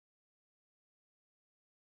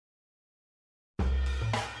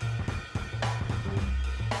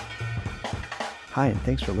Hi, and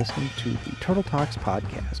thanks for listening to the Turtle Talks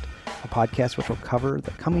podcast, a podcast which will cover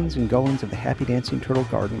the comings and goings of the Happy Dancing Turtle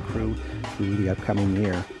Garden crew through the upcoming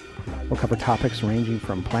year. We'll cover topics ranging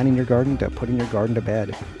from planning your garden to putting your garden to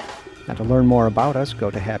bed. Now, to learn more about us,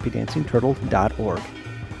 go to happydancingturtle.org.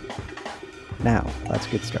 Now, let's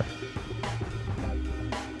get started.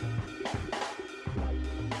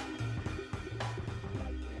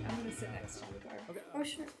 I'm going to sit next to you, Barb. Okay. Oh,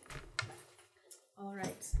 sure. All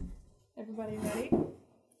right. Everybody ready?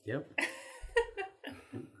 Yep.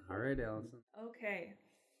 All right, Allison. Okay.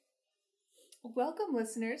 Welcome,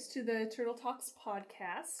 listeners, to the Turtle Talks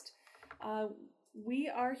podcast. We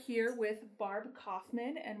are here with Barb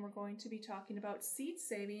Kaufman, and we're going to be talking about seed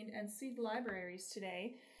saving and seed libraries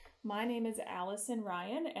today. My name is Allison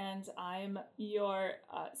Ryan, and I'm your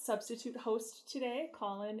substitute host today.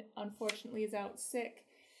 Colin, unfortunately, is out sick.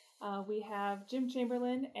 We have Jim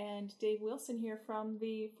Chamberlain and Dave Wilson here from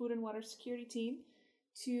the Food and Water Security team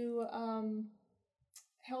to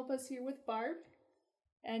help us here with Barb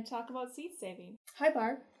and talk about seed saving. Hi,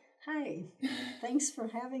 Barb. Hi. Thanks for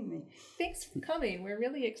having me. Thanks for coming. We're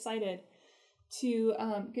really excited to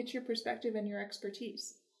get your perspective and your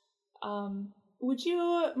expertise. Would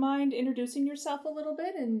you mind introducing yourself a little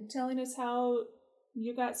bit and telling us how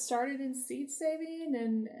you got started in seed saving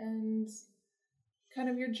and kind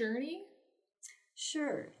of your journey?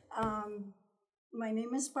 Sure. My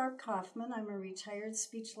name is Barb Kaufman. I'm a retired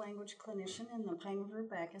speech-language clinician in the Pine River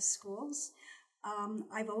Backus schools.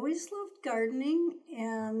 I've always loved gardening,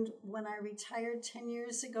 and when I retired 10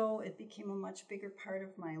 years ago, it became a much bigger part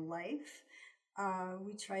of my life.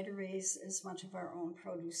 We try to raise as much of our own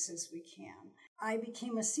produce as we can. I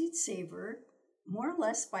became a seed saver more or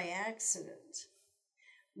less by accident.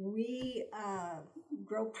 We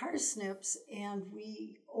grow parsnips, and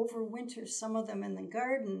we overwinter some of them in the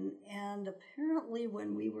garden, and apparently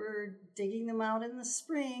when we were digging them out in the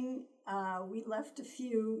spring, we left a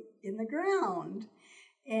few in the ground,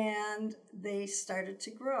 and they started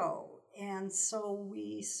to grow. And so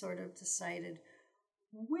we sort of decided,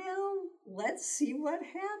 well, let's see what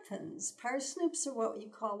happens. Parsnips are what you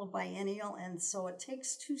call a biennial, and so it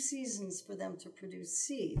takes 2 seasons for them to produce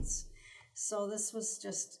seeds. So this was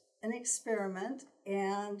just an experiment,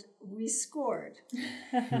 and we scored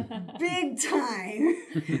big time.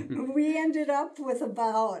 We ended up with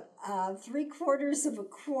about 3/4 of a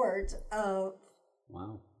quart of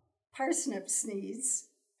parsnip seeds.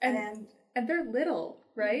 And they're little,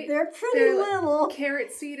 right? They're pretty little.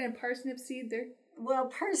 Carrot seed and parsnip seed, Well,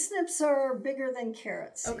 parsnips are bigger than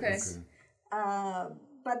carrot seeds. Okay.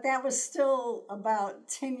 But that was still about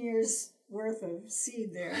 10 years worth of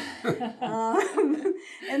seed there.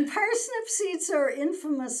 And parsnip seeds are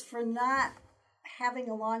infamous for not having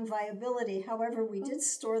a long viability. However, we did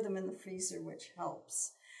store them in the freezer, which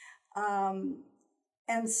helps.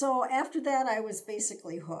 And so after that, I was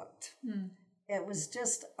basically hooked. It was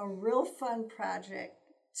just a real fun project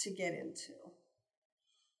to get into.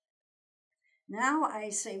 Now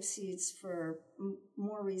I save seeds for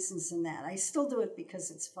more reasons than that. I still do it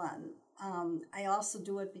because it's fun. I also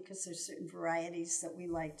do it because there's certain varieties that we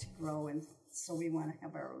like to grow, and so we want to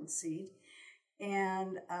have our own seed.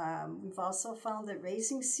 And we've also found that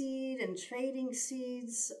raising seed and trading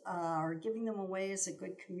seeds or giving them away is a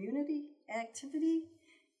good community activity,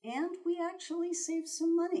 and we actually save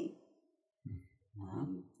some money.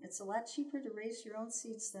 It's a lot cheaper to raise your own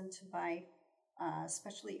seeds than to buy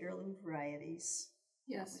especially heirloom varieties,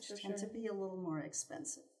 which tend to be a little more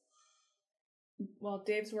expensive. Well,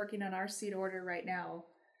 Dave's working on our seed order right now,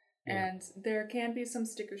 and there can be some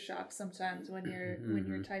sticker shock sometimes when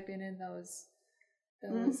you're typing in those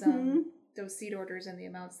seed orders and the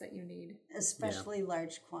amounts that you need, especially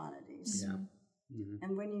large quantities. Yeah.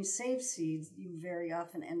 And when you save seeds, you very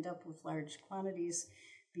often end up with large quantities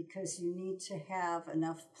because you need to have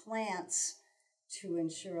enough plants to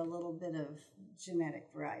ensure a little bit of genetic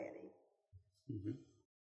variety.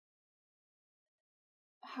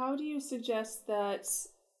 How do you suggest that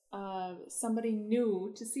somebody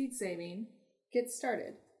new to seed saving gets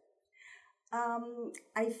started?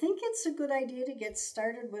 I think it's a good idea to get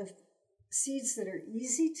started with seeds that are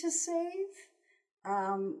easy to save.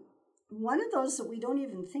 One of those that we don't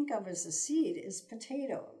even think of as a seed is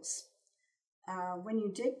potatoes. When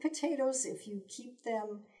you dig potatoes, if you keep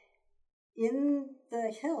them in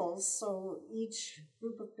the hills, so each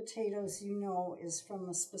group of potatoes is from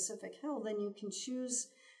a specific hill, then you can choose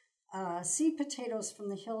seed potatoes from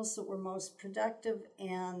the hills that were most productive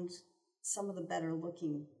and some of the better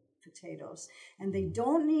looking potatoes. And they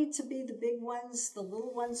don't need to be the big ones. The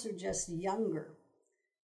little ones are just younger.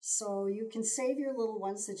 So you can save your little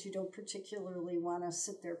ones that you don't particularly want to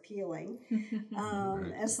sit there peeling,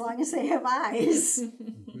 as long as they have eyes.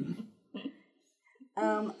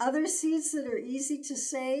 Other seeds that are easy to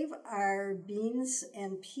save are beans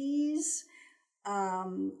and peas.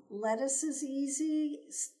 Lettuce is easy.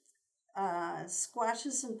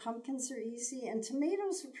 Squashes and pumpkins are easy, and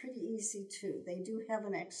tomatoes are pretty easy too. They do have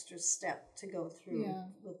an extra step to go through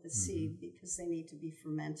with the seed because they need to be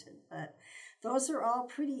fermented, but those are all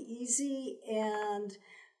pretty easy. And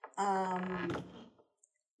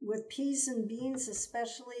with peas and beans,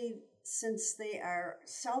 especially since they are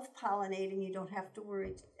self-pollinating, you don't have to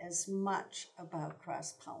worry as much about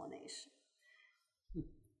cross-pollination.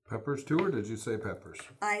 Peppers too, or did you say peppers?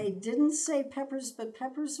 I didn't say peppers, but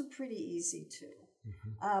peppers are pretty easy too.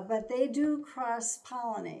 But they do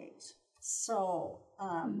cross-pollinate. So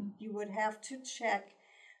you would have to check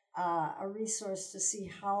a resource to see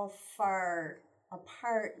how far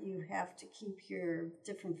apart you have to keep your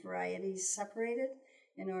different varieties separated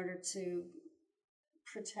in order to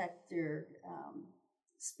protect your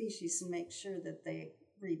species and make sure that they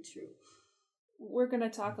breed true. We're going to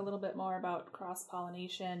talk a little bit more about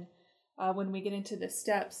cross-pollination when we get into the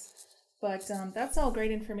steps, but that's all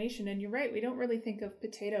great information. And you're right, we don't really think of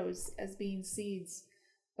potatoes as being seeds,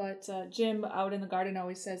 but Jim out in the garden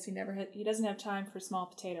always says he doesn't have time for small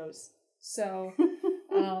potatoes. So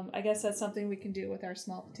I guess that's something we can do with our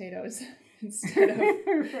small potatoes instead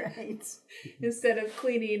of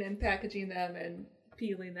cleaning and packaging them and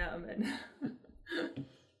peeling them and.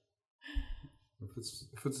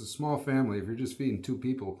 If it's a small family, if you're just feeding 2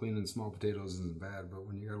 people, cleaning small potatoes isn't bad. But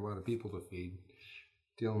when you got a lot of people to feed,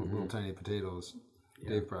 dealing with little tiny potatoes,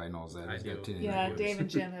 Dave probably knows that. He's got teenage boys. Dave and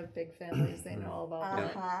Jim have big families. They know all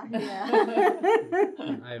about that.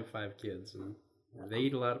 Yeah. I have 5 kids, and they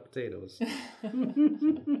eat a lot of potatoes.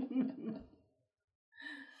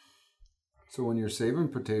 So when you're saving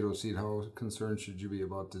potato seed, how concerned should you be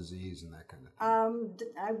about disease and that kind of thing?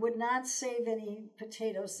 I would not save any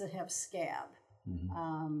potatoes that have scab.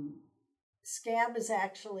 Scab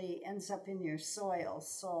ends up in your soil,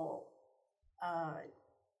 so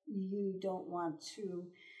you don't want to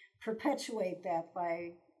perpetuate that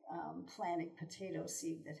by planting potato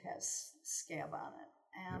seed that has scab on it.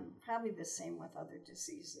 And probably the same with other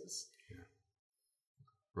diseases.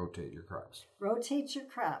 Rotate your crops.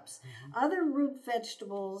 Other root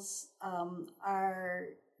vegetables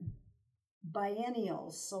are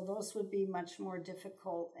biennials, so those would be much more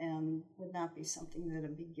difficult and would not be something that a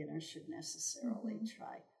beginner should necessarily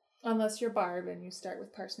try. Unless you're Barb and you start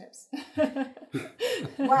with parsnips.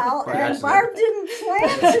 Well, and Barb didn't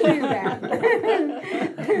plan to do that.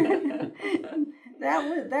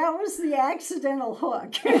 That was the accidental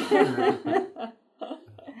hook.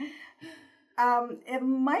 It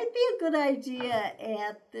might be a good idea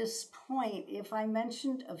at this point if I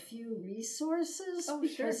mentioned a few resources,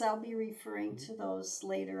 because sure. I'll be referring to those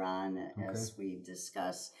later on as we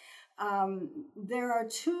discuss. There are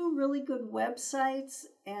 2 really good websites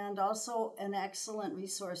and also an excellent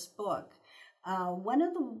resource book. One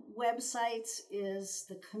of the websites is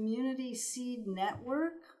the Community Seed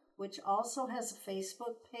Network, which also has a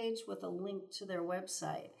Facebook page with a link to their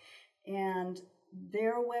website. And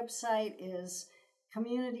their website is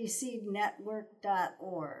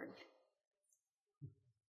communityseednetwork.org.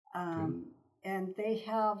 And they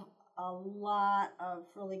have a lot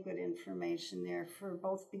of really good information there for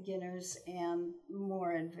both beginners and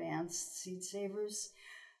more advanced seed savers.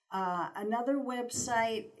 Another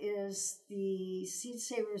website is the Seed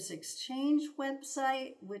Savers Exchange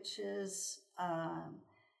website, which is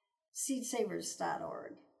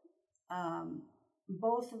seedsavers.org.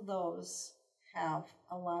 Both of those have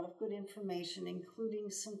a lot of good information, including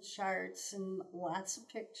some charts and lots of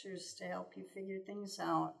pictures to help you figure things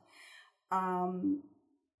out.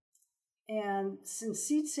 And since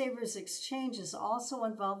Seed Savers Exchange is also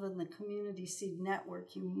involved in the Community Seed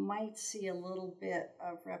Network, you might see a little bit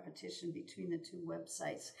of repetition between the 2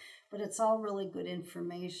 websites, but it's all really good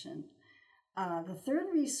information. The third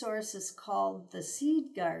resource is called The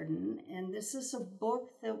Seed Garden, and this is a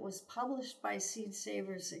book that was published by Seed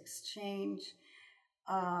Savers Exchange.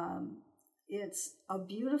 It's a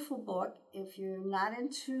beautiful book. If you're not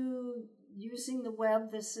into using the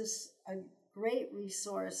web, this is a great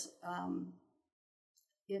resource.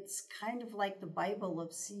 It's kind of like the Bible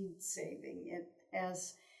of seed saving. It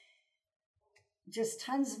has just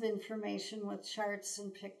tons of information with charts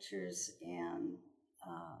and pictures and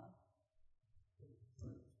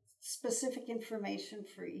specific information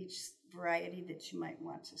for each variety that you might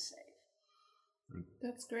want to save.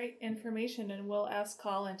 That's great information, and we'll ask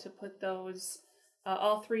Colin to put those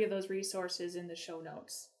all three of those resources in the show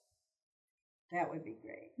notes. That would be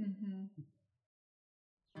great. Mm-hmm.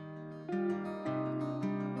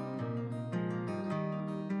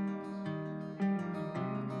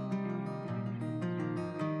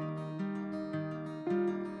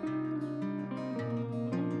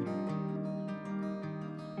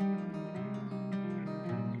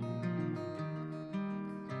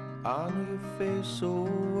 I know your face so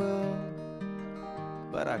well,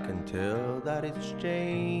 but I can tell that it's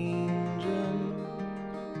changing.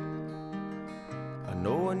 I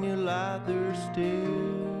know when you lie there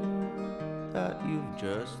still that you've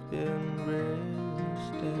just been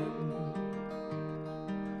resting.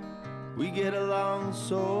 We get along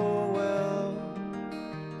so well,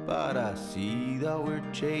 but I see that we're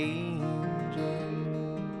changing.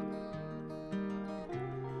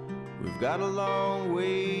 We've got a long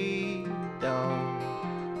way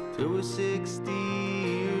down till we're 60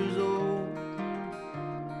 years old.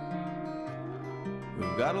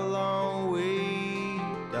 We've got a long way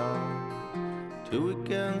down till we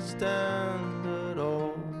can stand at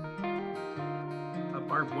all.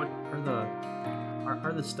 Barb, what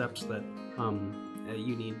are the steps that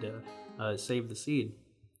you need to save the seed?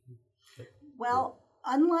 Well,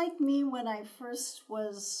 unlike me when I first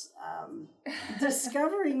was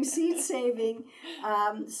discovering seed saving,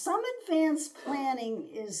 some advanced planning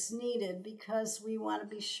is needed because we want to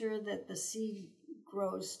be sure that the seed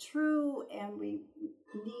grows true, and we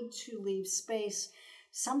need to leave space.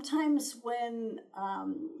 Sometimes when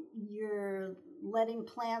you're letting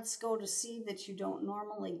plants go to seed that you don't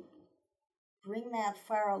normally bring that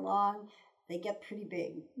far along, they get pretty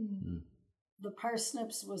big. Mm-hmm. The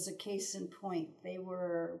parsnips was a case in point. They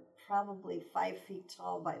were probably 5 feet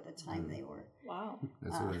tall by the time they were. Wow.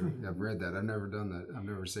 That's what I've read that. I've never done that. I've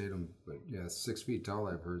never saved them. But yeah, 6 feet tall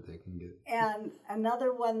I've heard they can get. And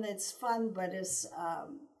another one that's fun but is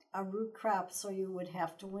a root crop, so you would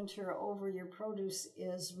have to winter over your produce,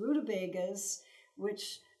 is rutabagas,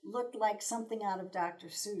 which looked like something out of Dr.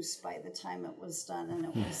 Seuss by the time it was done, and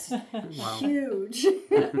it was huge.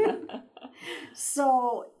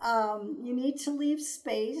 So you need to leave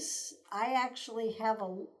space. I actually have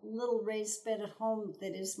a little raised bed at home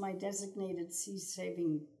that is my designated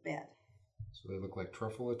seed-saving bed. So they look like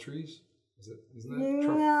truffula trees? Isn't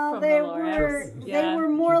that well, they were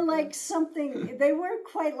more like something. They weren't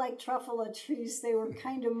quite like truffula trees. They were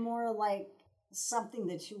kind of more like something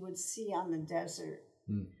that you would see on the desert.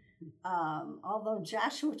 Hmm. Although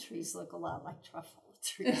Joshua trees look a lot like truffula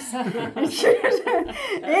trees.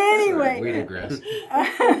 Anyway, we digress.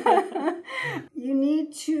 You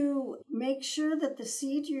need to make sure that the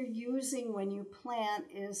seed you're using when you plant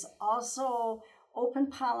is also open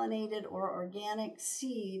pollinated or organic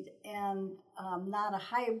seed, and not a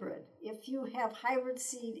hybrid. If you have hybrid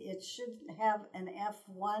seed, it should have an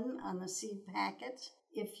F1 on the seed packet.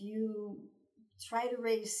 If you try to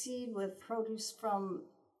raise seed with produce from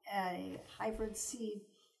a hybrid seed,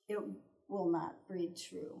 it will not breed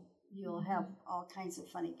true. You'll have all kinds of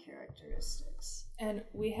funny characteristics. And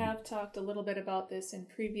we have talked a little bit about this in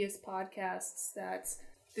previous podcasts, that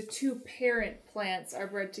the two parent plants are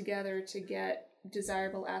bred together to get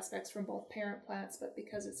desirable aspects from both parent plants, but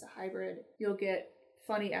because it's a hybrid, you'll get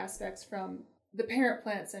funny aspects from the parent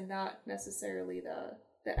plants and not necessarily the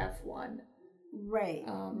F1. Right,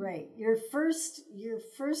 right. Your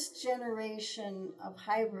first generation of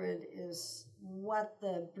hybrid is what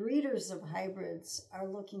the breeders of hybrids are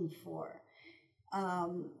looking for.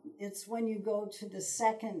 It's when you go to the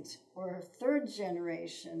second or third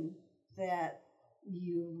generation that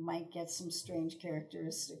you might get some strange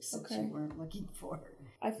characteristics that you weren't looking for.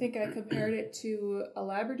 I think I compared it to a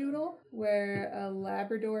Labradoodle, where a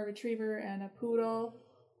Labrador retriever and a poodle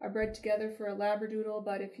are bred together for a Labradoodle,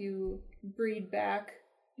 but if you breed back,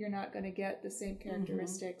 you're not going to get the same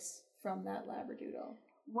characteristics from that Labradoodle.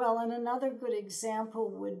 Well, and another good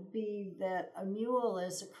example would be that a mule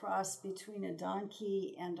is a cross between a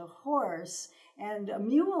donkey and a horse, and a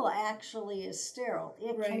mule actually is sterile.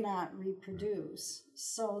 It cannot reproduce.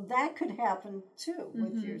 So that could happen too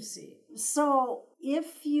with your seed. So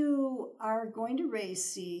if you are going to raise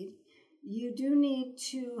seed, you do need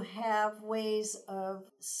to have ways of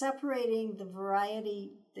separating the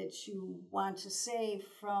variety that you want to save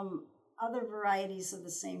from other varieties of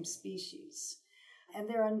the same species. And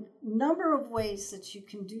there are a number of ways that you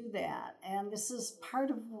can do that, and this is part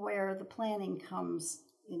of where the planning comes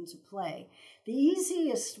into play. The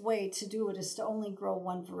easiest way to do it is to only grow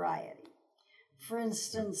one variety. For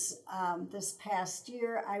instance, this past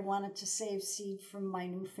year, I wanted to save seed from my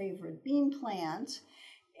new favorite bean plant,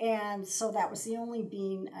 and so that was the only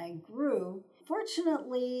bean I grew.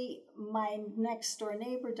 Fortunately, my next door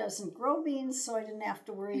neighbor doesn't grow beans, so I didn't have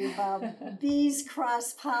to worry about bees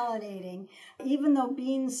cross-pollinating. Even though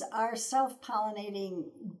beans are self-pollinating,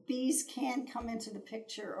 bees can come into the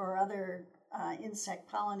picture, or other insect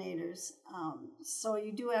pollinators. So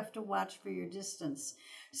you do have to watch for your distance.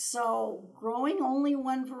 So growing only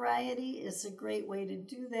one variety is a great way to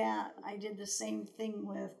do that. I did the same thing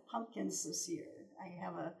with pumpkins this year. I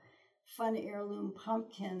have a fun heirloom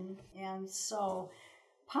pumpkin, and so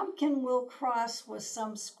pumpkin will cross with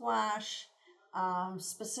some squash,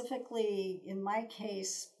 specifically in my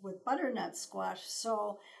case with butternut squash.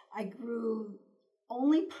 So I grew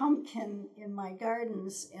only pumpkin in my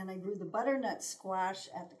gardens, and I grew the butternut squash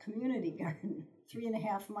at the community garden.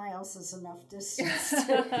 3.5 miles is enough distance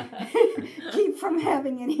to keep from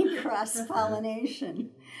having any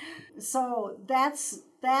cross-pollination. So that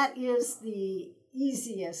is the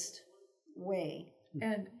easiest way.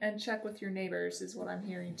 And check with your neighbors is what I'm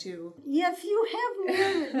hearing too. Yeah, if you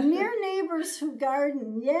have near neighbors who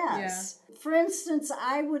garden, yes. Yeah. For instance,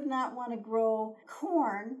 I would not want to grow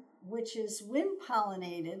corn, which is wind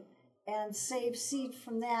pollinated, and save seed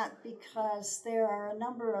from that, because there are a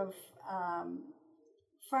number of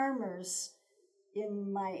farmers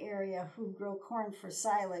in my area who grow corn for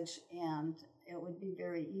silage, and it would be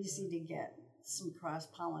very easy to get some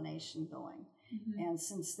cross-pollination going. Mm-hmm. And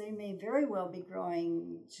since they may very well be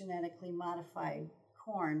growing genetically modified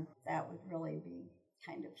corn, that would really be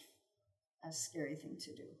kind of a scary thing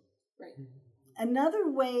to do. Right. Mm-hmm. Another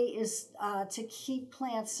way is to keep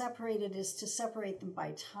plants separated is to separate them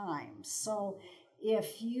by time. So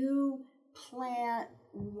if you plant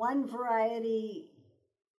one variety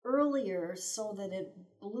earlier so that it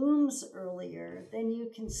blooms earlier, then you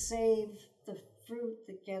can save the fruit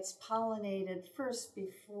that gets pollinated first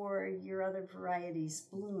before your other varieties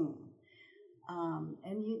bloom.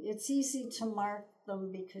 It's easy to mark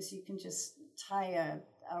them because you can just tie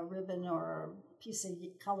a ribbon or a piece of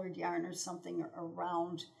colored yarn or something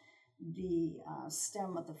around the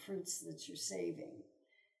stem of the fruits that you're saving,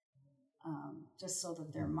 just so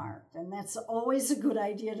that they're marked. And that's always a good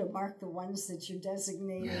idea, to mark the ones that you're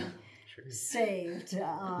designating saved.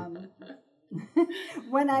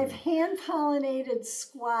 When I've hand-pollinated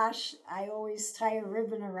squash, I always tie a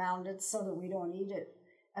ribbon around it so that we don't eat it.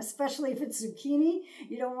 Especially if it's zucchini,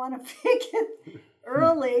 you don't want to pick it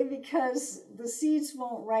early because the seeds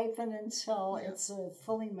won't ripen until it's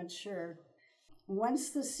fully mature. Once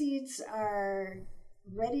the seeds are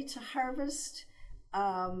ready to harvest,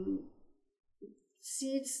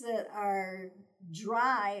 seeds that are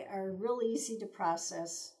dry are real easy to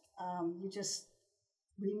process. You just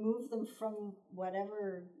remove them from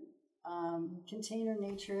whatever container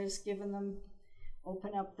nature has given them,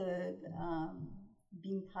 open up the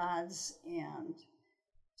bean pods, and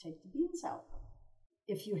take the beans out.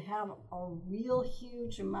 If you have a real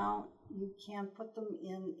huge amount, you can put them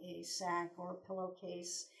in a sack or a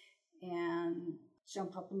pillowcase and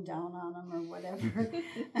jump up and down on them or whatever.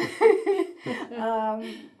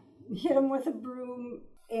 Hit them with a broom,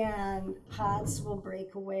 and pods will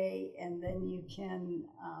break away, and then you can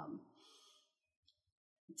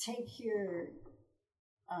take your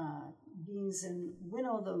beans and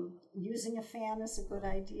winnow them. Using a fan is a good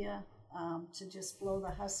idea, to just blow the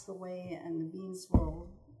husk away, and the beans will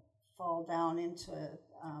fall down into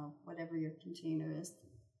whatever your container is.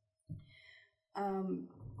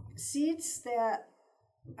 Seeds that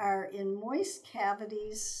are in moist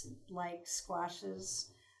cavities, like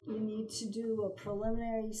squashes, you need to do a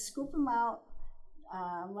preliminary, scoop them out,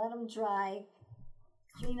 let them dry,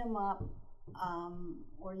 clean them up,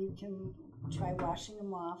 or you can try washing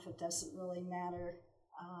them off. It doesn't really matter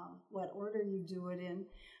what order you do it in,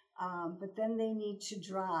 but then they need to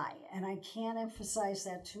dry, and I can't emphasize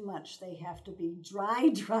that too much. They have to be dry,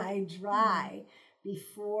 dry, dry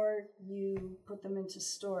before you put them into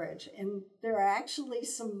storage. And there are actually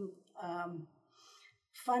some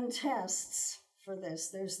fun tests for this.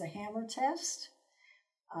 There's the hammer test,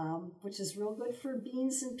 which is real good for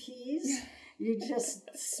beans and peas. You just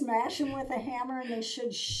smash them with a hammer and they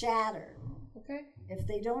should shatter. Okay. If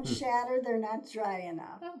they don't shatter, they're not dry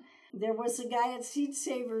enough. Oh. There was a guy at Seed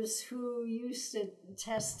Savers who used to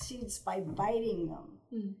test seeds by biting them.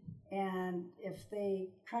 Mm. And if they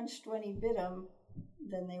crunched when he bit them,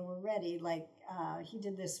 then they were ready. Like he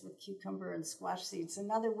did this with cucumber and squash seeds.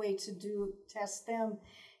 Another way to test them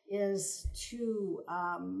is to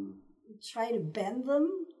try to bend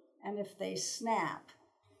them, and if they snap,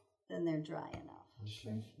 then they're dry enough.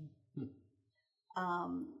 Okay.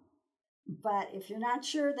 But if you're not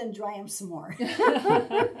sure, then dry them some more.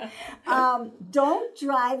 Don't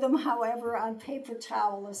dry them, however, on paper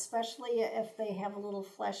towel, especially if they have a little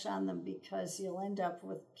flesh on them, because you'll end up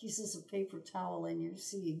with pieces of paper towel in your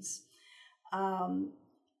seeds.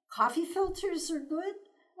 Coffee filters are good.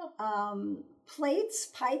 Plates,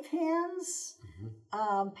 pie pans,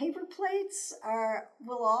 paper plates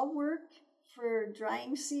will all work for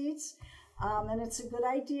drying seeds. And it's a good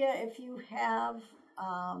idea if you have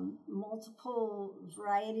multiple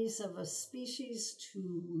varieties of a species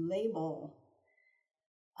to label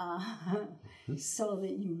so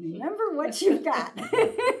that you remember what you've got.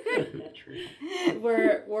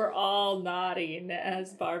 We're all nodding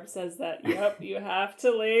as Barb says that. Yep, you have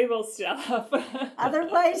to label stuff.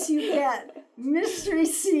 Otherwise, you get mystery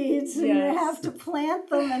seeds, and you have to plant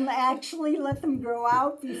them and actually let them grow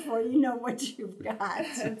out before you know what you've got.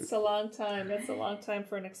 It's a long time. It's a long time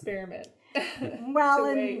for an experiment. Well,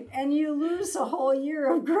 and you lose a whole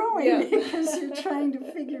year of growing because you're trying to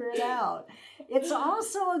figure it out. It's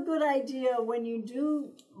also a good idea when you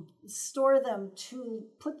do store them to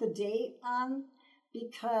put the date on,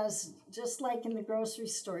 because just like in the grocery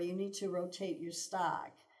store, you need to rotate your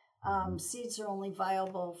stock. Seeds are only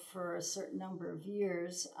viable for a certain number of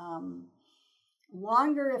years.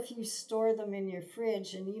 Longer if you store them in your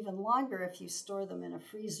fridge, and even longer if you store them in a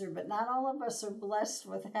freezer. But not all of us are blessed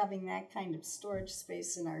with having that kind of storage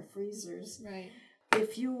space in our freezers. Right.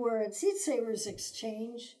 If you were at Seed Savers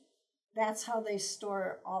Exchange, that's how they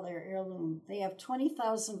store all their heirloom. They have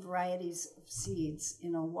 20,000 varieties of seeds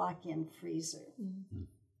in a walk-in freezer. Mm-hmm.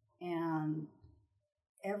 And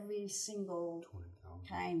every single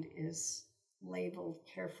kind is labeled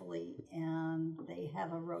carefully, and they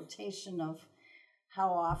have a rotation of how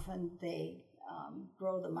often they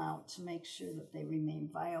grow them out to make sure that they remain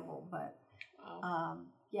viable. But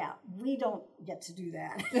we don't get to do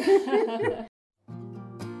that.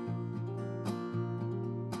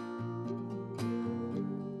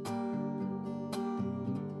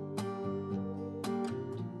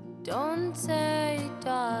 Don't say,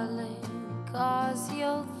 darling, 'cause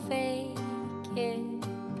you'll fake it.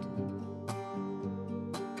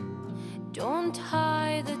 Don't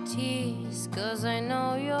hide the tears, 'cause I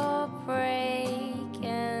know you're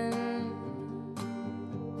breaking.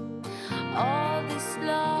 All this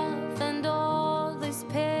love and all this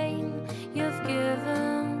pain you've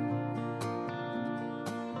given.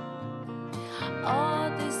 All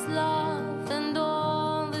this love and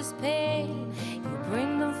all this pain, you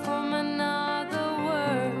bring them from another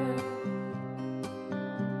world.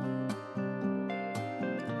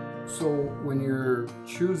 So when you're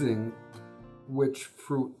choosing which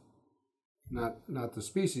fruit, not the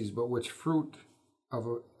species, but which fruit of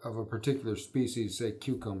a particular species, say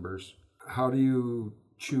cucumbers, how do you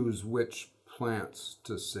choose which plants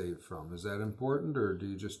to save from? Is that important, or do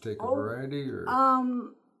you just take a variety? Or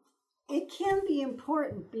it can be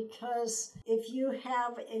important, because if you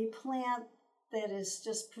have a plant that is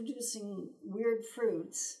just producing weird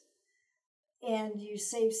fruits and you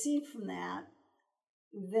save seed from that,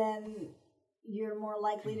 then you're more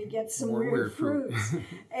likely to get some weird fruits.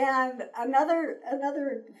 And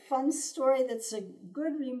another fun story that's a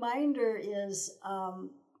good reminder is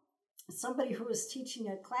somebody who was teaching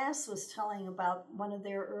a class was telling about one of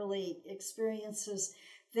their early experiences.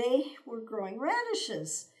 They were growing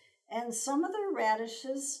radishes, and some of their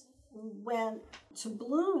radishes went to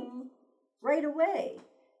bloom right away.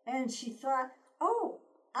 And she thought,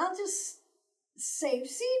 I'll just save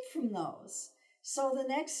seed from those. So the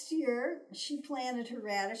next year, she planted her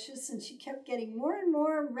radishes, and she kept getting more and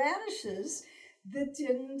more radishes that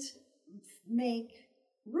didn't make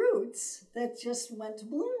roots, that just went to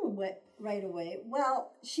bloom right away.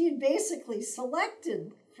 Well, she had basically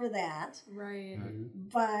selected for that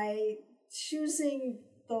by choosing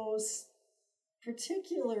those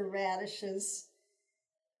particular radishes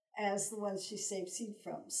as the ones she saved seed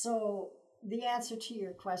from. So the answer to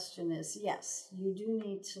your question is yes, you do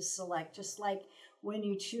need to select. Just like when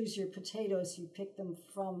you choose your potatoes, you pick them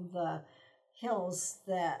from the hills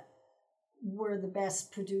that were the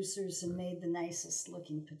best producers and made the nicest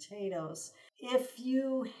looking potatoes. If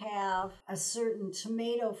you have a certain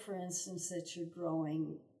tomato, for instance, that you're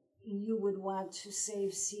growing, you would want to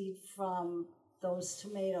save seed from those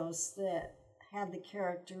tomatoes that had the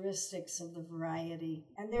characteristics of the variety.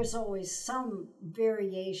 And there's always some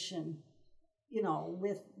variation,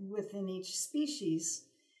 within each species.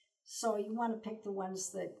 So you want to pick the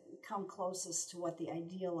ones that come closest to what the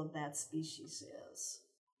ideal of that species is.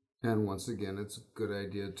 And once again, it's a good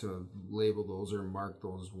idea to label those or mark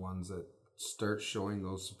those ones that start showing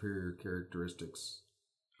those superior characteristics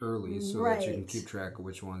early, so that you can keep track of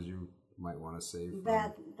which ones you might want to save from.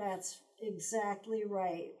 That's exactly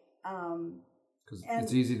right. Because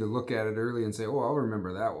it's easy to look at it early and say, "Oh, I'll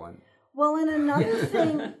remember that one." Well, and another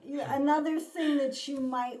thing that you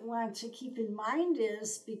might want to keep in mind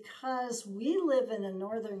is because we live in a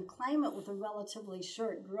northern climate with a relatively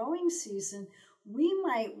short growing season, we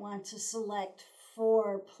might want to select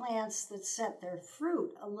for plants that set their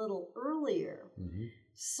fruit a little earlier. Mm-hmm.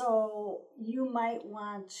 So you might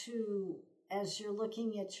want to, as you're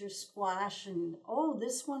looking at your squash and,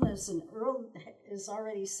 this one is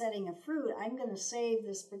already setting a fruit, I'm going to save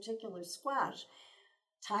this particular squash.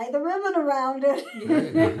 Tie the ribbon around it.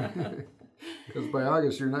 Because by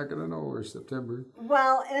August, you're not going to know, or September.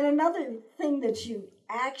 Well, and another thing that you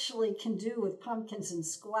actually can do with pumpkins and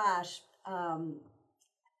squash,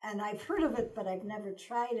 and I've heard of it, but I've never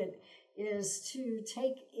tried it, is to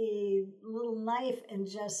take a little knife and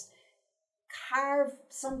just carve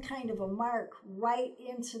some kind of a mark right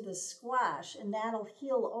into the squash, and that'll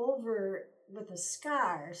heal over with a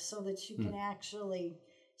scar so that you can actually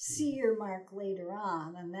see your mark later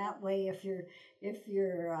on. And that way, if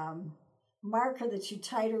your marker that you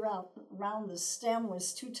tied around the stem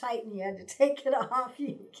was too tight and you had to take it off,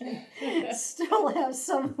 you can still have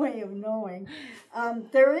some way of knowing.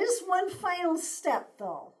 There is one final step,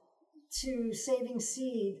 though, to saving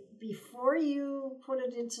seed before you put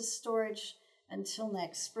it into storage until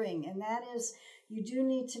next spring, and that is you do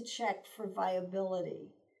need to check for viability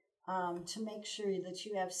to make sure that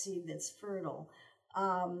you have seed that's fertile.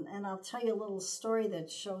 And I'll tell you a little story that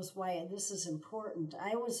shows why this is important.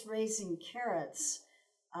 I was raising carrot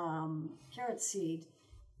seed,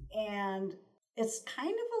 and it's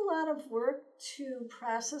kind of a lot of work to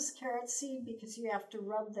process carrot seed because you have to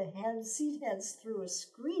rub the seed heads through a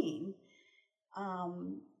screen.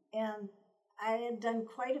 And I had done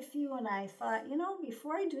quite a few, and I thought,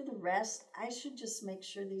 before I do the rest, I should just make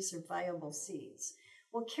sure these are viable seeds.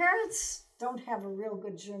 Well, carrots don't have a real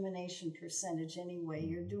good germination percentage anyway.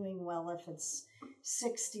 You're doing well if it's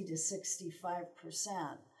 60 to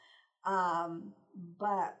 65%.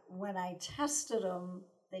 But when I tested them,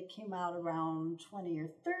 they came out around 20 or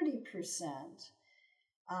 30%.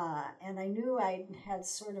 And I knew I had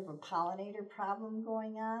sort of a pollinator problem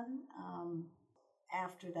going on.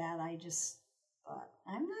 After that, I just thought,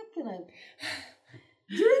 I'm not going to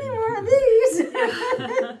do any more of these.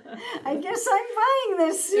 I guess I'm buying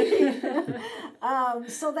this seed.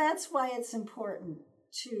 So that's why it's important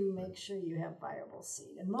to make sure you have viable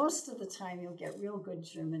seed. And most of the time you'll get real good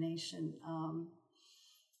germination.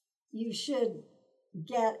 You should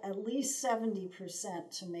get at least 70%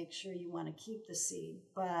 to make sure you want to keep the seed.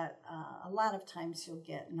 But a lot of times you'll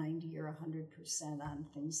get 90 or 100% on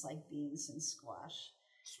things like beans and squash.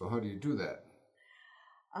 So how do you do that?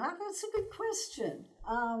 That's a good question.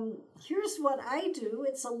 Here's what I do.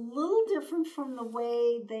 It's a little different from the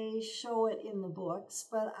way they show it in the books,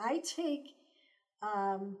 but I take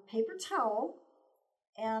paper towel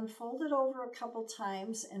and fold it over a couple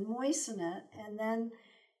times and moisten it, and then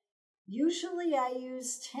usually I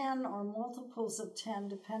use 10 or multiples of 10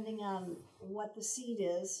 depending on what the seed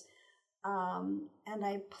is, and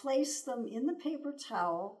I place them in the paper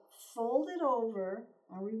towel, fold it over.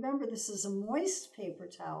 Now remember, this is a moist paper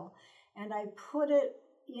towel, and I put it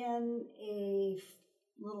in a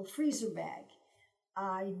little freezer bag.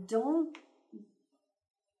 I don't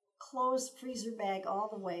close freezer bag all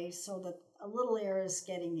the way so that a little air is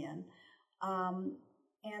getting in.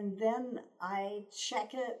 And then I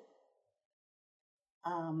check it,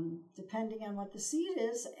 depending on what the seed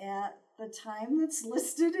is, at the time that's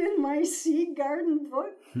listed in my seed garden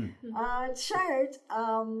book chart.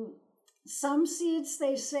 Some seeds,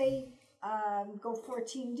 they say, go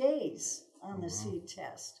 14 days on the seed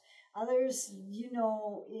test. Others,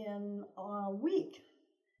 in a week.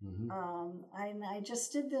 Mm-hmm. I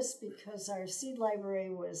just did this because our seed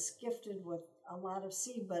library was gifted with a lot of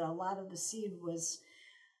seed, but a lot of the seed was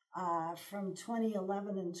from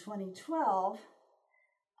 2011 and 2012.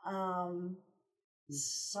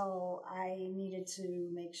 So I needed to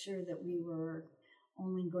make sure that we were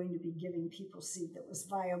only going to be giving people seed that was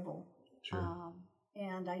viable. Sure.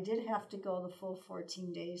 And I did have to go the full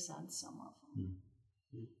 14 days on some of them.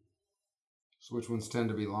 Mm-hmm. So which ones tend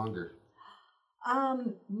to be longer?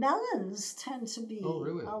 Melons tend to be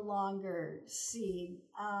really? a longer seed.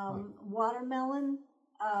 Watermelon,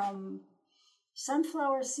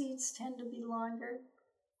 sunflower seeds tend to be longer.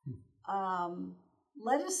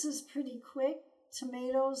 Lettuce is pretty quick.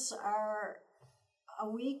 Tomatoes are a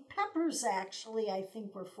week. Peppers, actually, I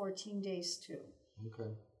think were 14 days too.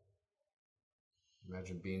 Okay.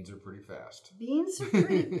 Imagine beans are pretty fast. Beans are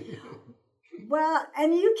pretty... Well,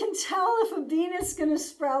 and you can tell if a bean is going to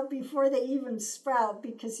sprout before they even sprout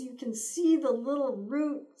because you can see the little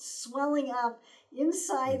root swelling up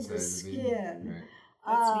inside the skin.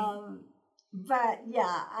 Right. But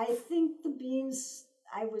yeah, I think the beans,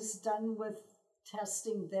 I was done with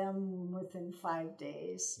testing them within 5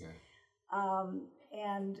 days. Yeah.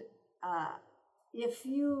 If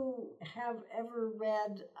you have ever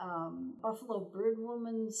read Buffalo Bird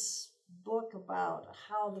Woman's book about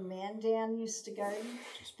how the Mandan used to garden,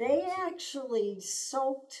 they actually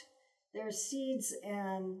soaked their seeds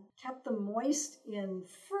and kept them moist in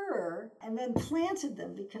fur and then planted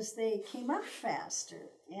them because they came up faster.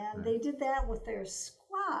 And they did that with their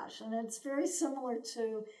squash. And it's very similar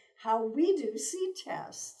to how we do seed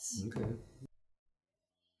tests. Okay.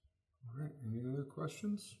 All right. Any other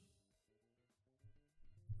questions?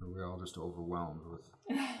 Or are we all just overwhelmed with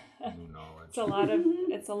new knowledge?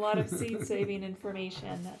 It's a lot of seed saving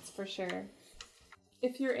information, that's for sure.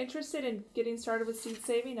 If you're interested in getting started with seed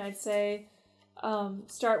saving, I'd say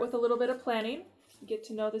start with a little bit of planning. Get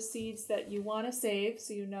to know the seeds that you want to save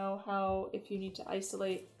so you know how, if you need to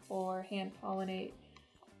isolate or hand pollinate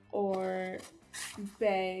or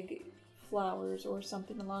bag flowers or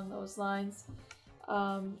something along those lines.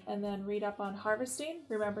 And then read up on harvesting.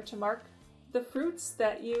 Remember to mark the fruits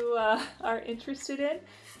that you are interested in,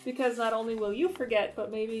 because not only will you forget,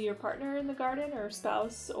 but maybe your partner in the garden or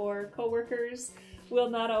spouse or coworkers will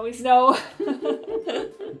not always know. You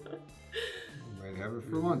might have it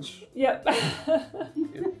for lunch. Yep.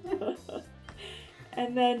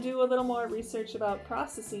 And then do a little more research about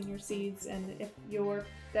processing your seeds and if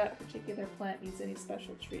that particular plant needs any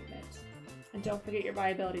special treatment. And don't forget your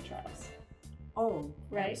viability trials. Oh,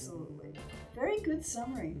 right. Absolutely. Very good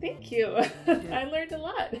summary. Thank you. I learned a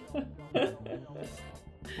lot.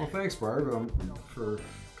 Well, thanks, Barb, for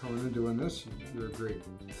coming and doing this. You're a great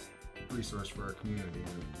resource for our community,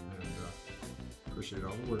 and appreciate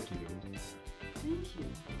all the work you do. Thank you.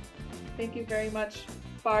 Thank you very much,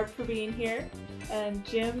 Barb, for being here, and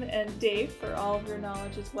Jim and Dave for all of your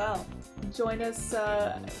knowledge as well. Join us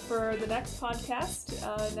for the next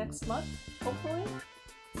podcast next month, hopefully.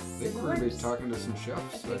 I think we're going to be talking to some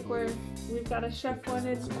chefs. I think we've got a chef one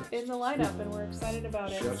in the lineup, and we're excited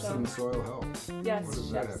about it. Chefs and soil health. Yes, what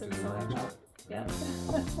does that chefs have and to do soil with health. Yeah.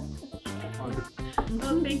 Fun.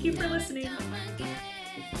 Well, thank you for listening.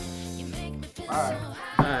 Bye.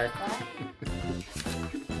 Bye. Bye.